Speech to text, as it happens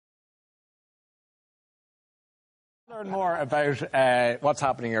Learn more about what's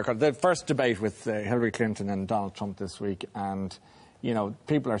happening here. The first debate with Hillary Clinton and Donald Trump this week, and you know,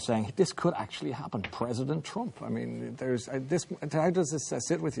 people are saying this could actually happen. President Trump. I mean, there's this. How does this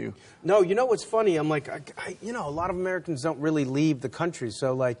sit with you? No, you know what's funny? I'm like, you know, a lot of Americans don't really leave the country.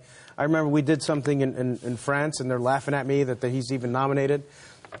 So, like, I remember we did something in France, and they're laughing at me that he's even nominated.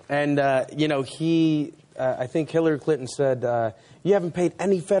 And you know, I think Hillary Clinton said, "You haven't paid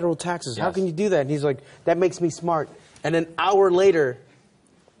any federal taxes. Yes. How can you do that?" And he's like, "That makes me smart." And an hour later,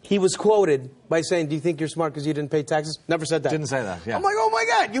 he was quoted by saying, "Do you think you're smart because you didn't pay taxes?" Never said that. Didn't say that, yeah. I'm like, oh my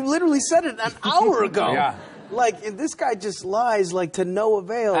God, you literally said it an hour ago. Yeah. Like, this guy just lies, like, to no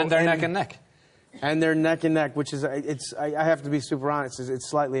avail. And they're neck and neck. And they're neck and neck, which is, I have to be super honest, it's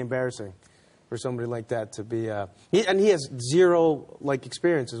slightly embarrassing for somebody like that to be, and he has zero, like,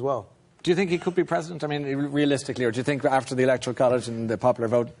 experience as well. Do you think he could be president? I mean, realistically, or do you think after the Electoral College and the popular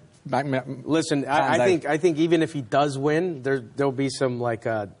vote? Listen, I think even if he does win, there'll be some like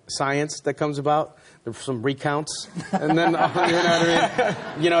science that comes about. There's some recounts, and then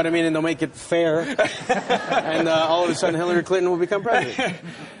you know what I mean, and they'll make it fair, and all of a sudden Hillary Clinton will become president.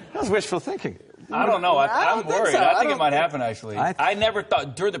 That's wishful thinking. I don't know. I'm worried. So. I think it might happen, actually. I never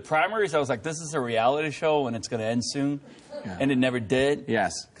thought, during the primaries, I was like, this is a reality show and it's going to end soon. Yeah. And it never did.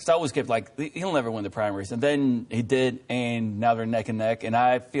 Yes. Because I always kept like, he'll never win the primaries. And then he did, and now they're neck and neck. And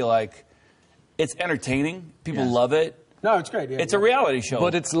I feel like it's entertaining. People love it. No, it's great. Yeah, it's a reality show.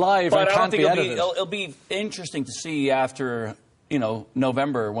 But it's live and can't be edited. It'll be interesting to see after, you know,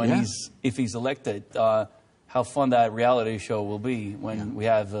 November when if he's elected, how fun that reality show will be when we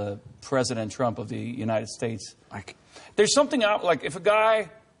have President Trump of the United States. There's something out, like if a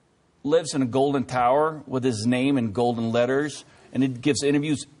guy lives in a golden tower with his name in golden letters and it gives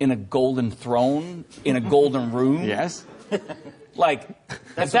interviews in a golden throne, in a golden room. Yes. Like,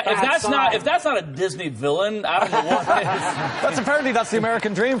 if that's not a Disney villain, I don't know what is. Apparently that's the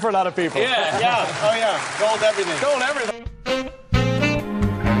American dream for a lot of people. Yeah, yeah. Oh, yeah. Gold everything. Gold everything.